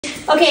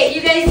Okay,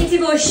 you guys need to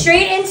go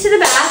straight into the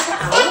bath.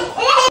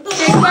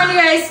 Okay, come on, you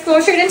guys.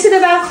 Go straight into the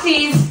bath,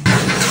 please.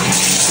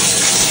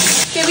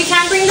 Okay, we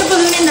can't bring the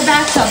balloon in the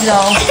bathtub,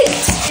 though.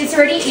 It's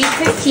already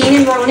 8:15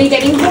 and we're only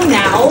getting home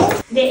now.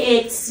 The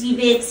itsy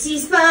bitsy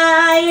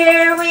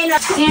spider went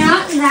up. You're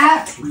not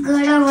that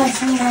good of a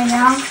singer right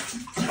now.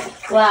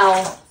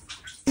 Wow.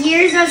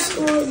 Years of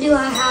school do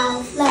I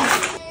have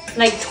left?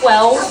 Like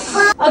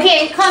 12.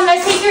 Okay, come,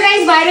 let's take your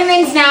guys'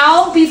 vitamins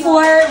now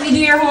before we do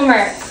your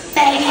homework.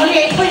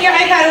 Okay, put your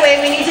iPad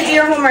away. We need to do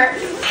your homework.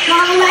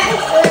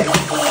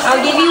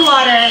 I'll give you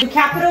water.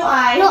 Capital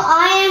I. No,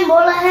 I am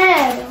bowl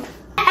ahead.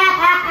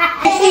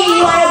 Hey,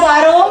 you want a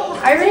bottle?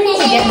 I really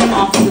need to get him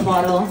off of the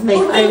bottle. Like,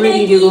 I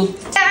really do.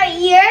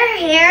 Your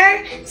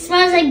hair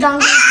smells like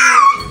donkey.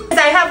 Because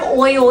I have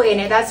oil in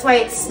it. That's why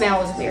it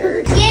smells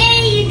weird.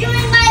 Yay, you're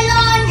doing my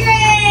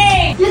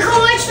laundry! Look how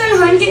much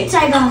 100s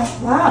I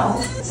got. Wow.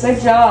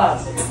 Good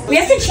job. We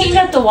have to change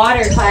up the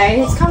water,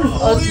 Kai. It's kind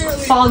of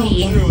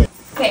foggy.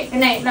 Okay, good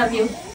night. Love you.